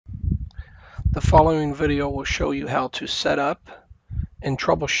The following video will show you how to set up and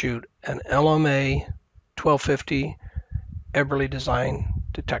troubleshoot an LMA 1250 Eberly design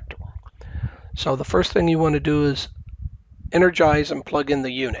detector. So the first thing you want to do is energize and plug in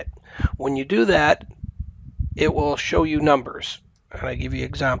the unit. When you do that, it will show you numbers. And I give you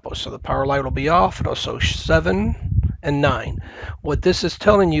examples. So the power light will be off. It'll show 7 and 9. What this is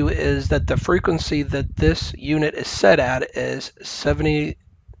telling you is that the frequency that this unit is set at is 79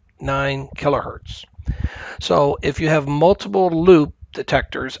 kilohertz. So if you have multiple loop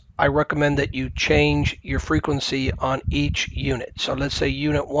detectors, I recommend that you change your frequency on each unit. So let's say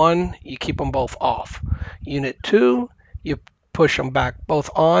unit 1, you keep them both off. Unit 2, you push them back both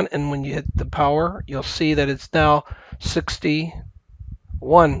on, and when you hit the power, you'll see that it's now 61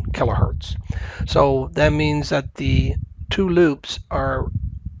 kilohertz. So that means that the two loops are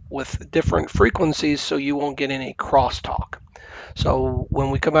with different frequencies, so you won't get any crosstalk. So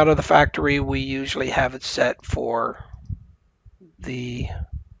when we come out of the factory, we usually have it set for the,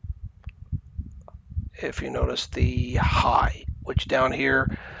 if you notice, the high, which down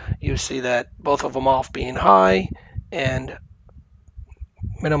here you see that both of them off being high, and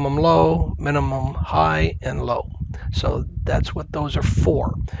minimum low, minimum high, and low. So that's what those are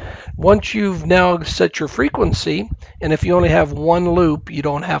for. Once you've now set your frequency, and if you only have one loop, you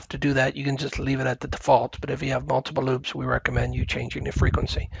don't have to do that. You can just leave it at the default. But if you have multiple loops, we recommend you changing the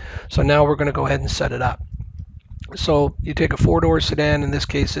frequency. So now we're going to go ahead and set it up. So you take a four-door sedan, in this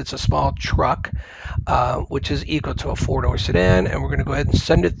case it's a small truck, which is equal to a four-door sedan, and we're going to go ahead and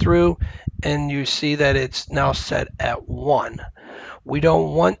send it through, and you see that it's now set at 1. We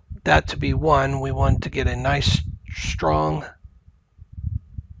don't want that to be 1. We want to get a nice strong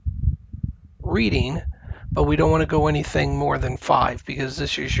reading, but we don't want to go anything more than 5 because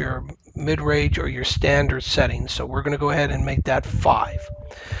this is your mid-range or your standard setting. So we're going to go ahead and make that 5.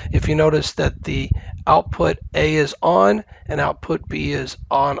 If you notice that the output A is on and output B is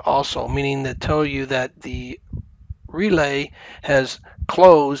on also, meaning to tell you that the relay has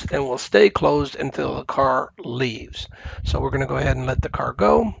closed and will stay closed until the car leaves. So we're going to go ahead and let the car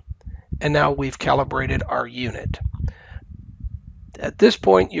go, and now we've calibrated our unit. At this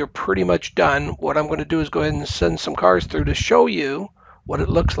point, you're pretty much done. What I'm going to do is go ahead and send some cars through to show you what it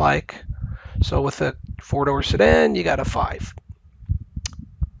looks like. So with a four-door sedan, you got a 5.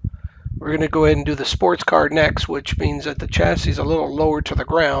 We're going to go ahead and do the sports car next, which means that the chassis is a little lower to the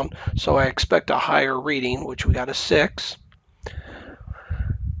ground, so I expect a higher reading, which we got a 6.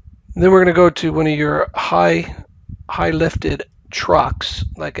 Then we're going to go to one of your high lifted trucks,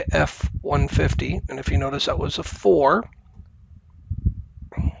 like a F-150, and if you notice, that was a 4.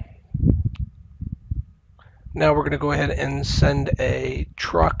 Now we're going to go ahead and send a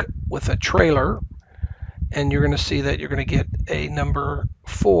truck with a trailer, and you're going to see that you're going to get a number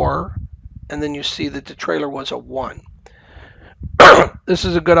 4, and then you see that the trailer was a 1. This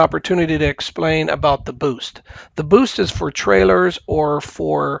is a good opportunity to explain about the boost. The boost is for trailers or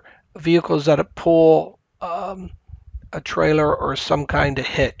for vehicles that pull a trailer or some kind of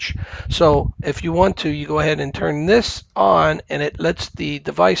hitch. So if you want to, you go ahead and turn this on, and it lets the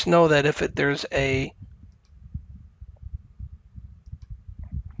device know that if there's a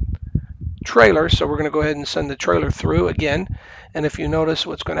trailer. So we're going to go ahead and send the trailer through again. And if you notice,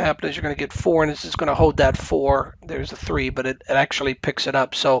 what's going to happen is you're going to get 4, and it's just going to hold that 4. There's a 3, but it actually picks it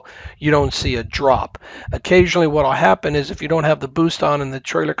up, so you don't see a drop. Occasionally what will happen is if you don't have the boost on and the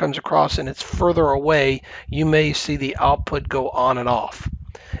trailer comes across and it's further away, you may see the output go on and off.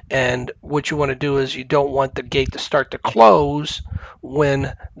 And what you want to do is you don't want the gate to start to close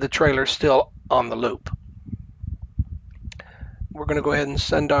when the trailer's still on the loop. We're going to go ahead and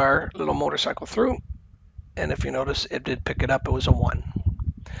send our little motorcycle through. And if you notice, it did pick it up. It was a 1.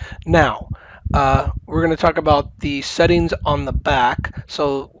 Now, we're going to talk about the settings on the back.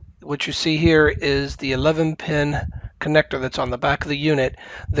 So what you see here is the 11-pin connector that's on the back of the unit.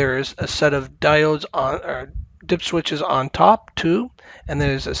 There's a set of diodes on, or dip switches on top, 2, and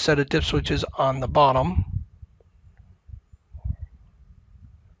there's a set of dip switches on the bottom.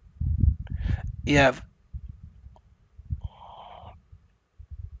 You have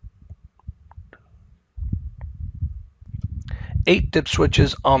 8 dip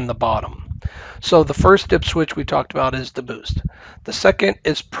switches on the bottom. So the first dip switch we talked about is the boost. The second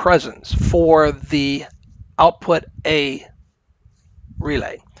is presence for the output A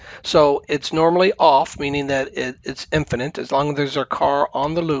relay. So it's normally off, meaning that it's infinite. As long as there's a car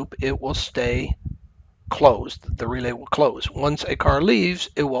on the loop, it will stay closed. The relay will close. Once a car leaves,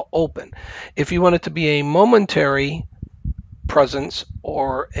 it will open. If you want it to be a momentary presence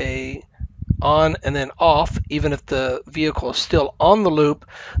or a on and then off, even if the vehicle is still on the loop,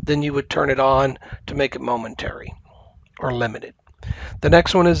 then you would turn it on to make it momentary or limited. The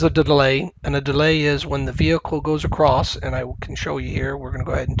next one is a delay, and a delay is when the vehicle goes across, and I can show you here. We're going to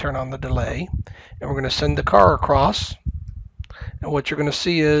go ahead and turn on the delay, and we're going to send the car across, and what you're going to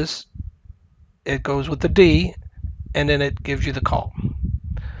see is it goes with the D, and then it gives you the call.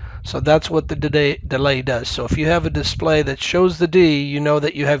 So that's what the delay does. So if you have a display that shows the D, you know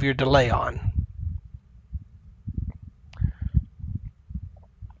that you have your delay on.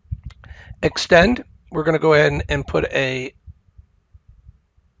 Extend, we're going to go ahead and put a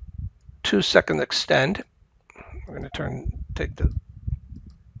 2-second extend. We're going to take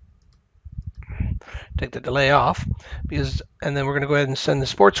the delay off, and then we're going to go ahead and send the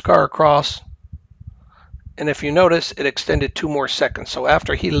sports car across. And if you notice, it extended 2 more seconds. So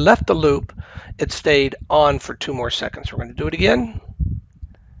after he left the loop, it stayed on for 2 more seconds. We're going to do it again.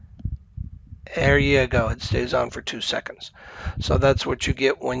 There you go. It stays on for 2 seconds. So that's what you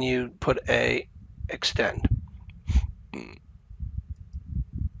get when you put a extend.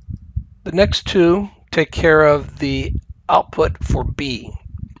 The next two take care of the output for B.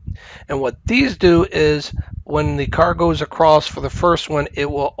 And what these do is when the car goes across for the first one, it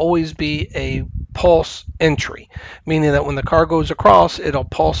will always be a pulse entry, meaning that when the car goes across, it'll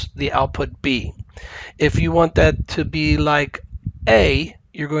pulse the output B. If you want that to be like A,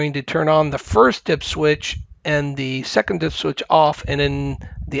 you're going to turn on the first dip switch and the second dip switch off, and then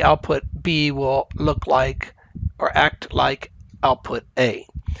the output B will look like or act like output A.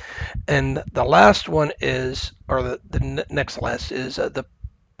 And the last one is, or the next last is the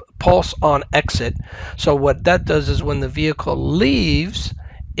pulse on exit. So what that does is when the vehicle leaves,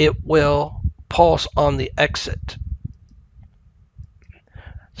 it will pulse on the exit.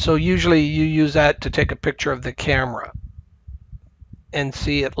 So usually you use that to take a picture of the camera and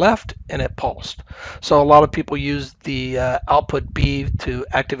see it left and it pulsed. So a lot of people use the output B to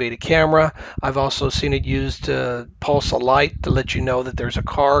activate a camera. I've also seen it used to pulse a light to let you know that there's a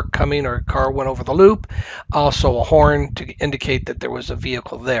car coming or a car went over the loop. Also a horn to indicate that there was a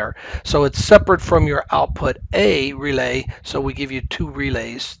vehicle there. So it's separate from your output A relay, so we give you 2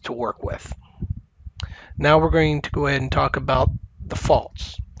 relays to work with. Now we're going to go ahead and talk about the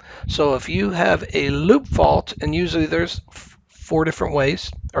faults. So if you have a loop fault, and usually there's 4 different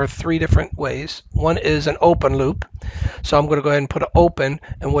ways or 3 different ways. One is an open loop. So I'm going to go ahead and put an open,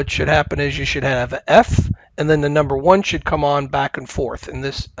 and what should happen is you should have an F, and then the number 1 should come on back and forth. In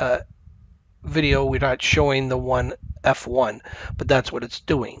this video, we're not showing the one F1, but that's what it's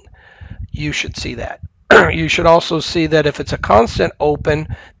doing. You should see that. You should also see that if it's a constant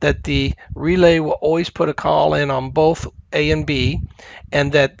open, that the relay will always put a call in on both A and B,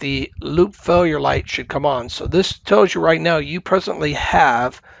 and that the loop failure light should come on. So this tells you right now you presently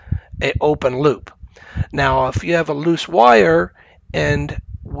have an open loop. Now if you have a loose wire, and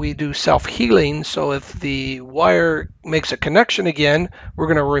we do self-healing, so if the wire makes a connection again, we're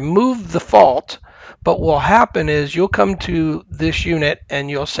going to remove the fault, but what will happen is you'll come to this unit and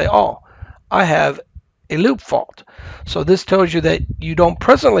you'll say, oh, I have a loop fault. So this tells you that you don't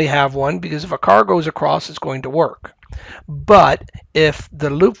presently have one, because if a car goes across, it's going to work. But if the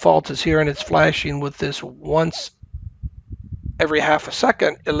loop fault is here and it's flashing with this once every half a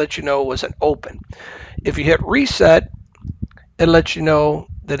second, it lets you know it was an open. If you hit reset, it lets you know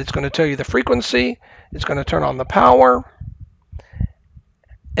that it's going to tell you the frequency, it's going to turn on the power,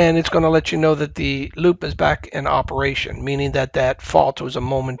 and it's going to let you know that the loop is back in operation, meaning that that fault was a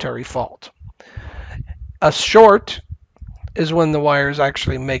momentary fault. A short is when the wires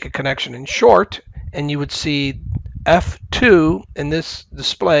actually make a connection in short, and you would see F2 in this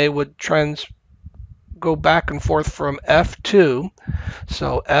display would go back and forth from F2,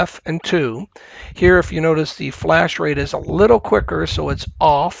 so F and 2. Here, if you notice, the flash rate is a little quicker, so it's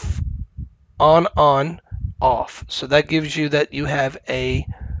off, on, off. So that gives you that you have a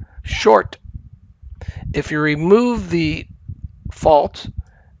short. If you remove the fault,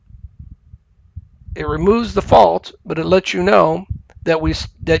 it removes the fault, but it lets you know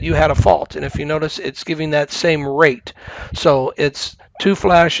that you had a fault. And if you notice, it's giving that same rate. So it's 2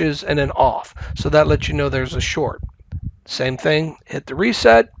 flashes and then off. So that lets you know there's a short. Same thing, hit the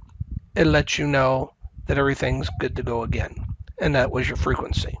reset, it lets you know that everything's good to go again. And that was your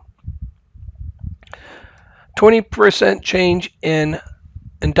frequency. 20% change in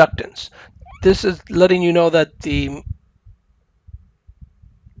inductance. This is letting you know that the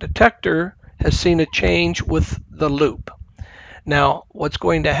detector has seen a change with the loop. Now, what's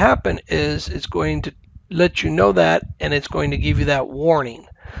going to happen is it's going to let you know that, and it's going to give you that warning.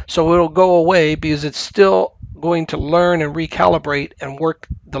 So it'll go away because it's still going to learn and recalibrate and work.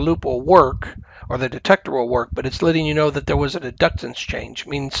 The loop will work, or the detector will work, but it's letting you know that there was an inductance change,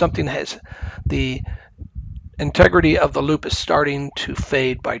 meaning something has, the integrity of the loop is starting to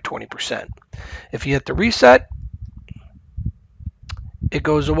fade by 20%. If you hit the reset, it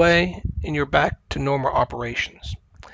goes away and you're back to normal operations.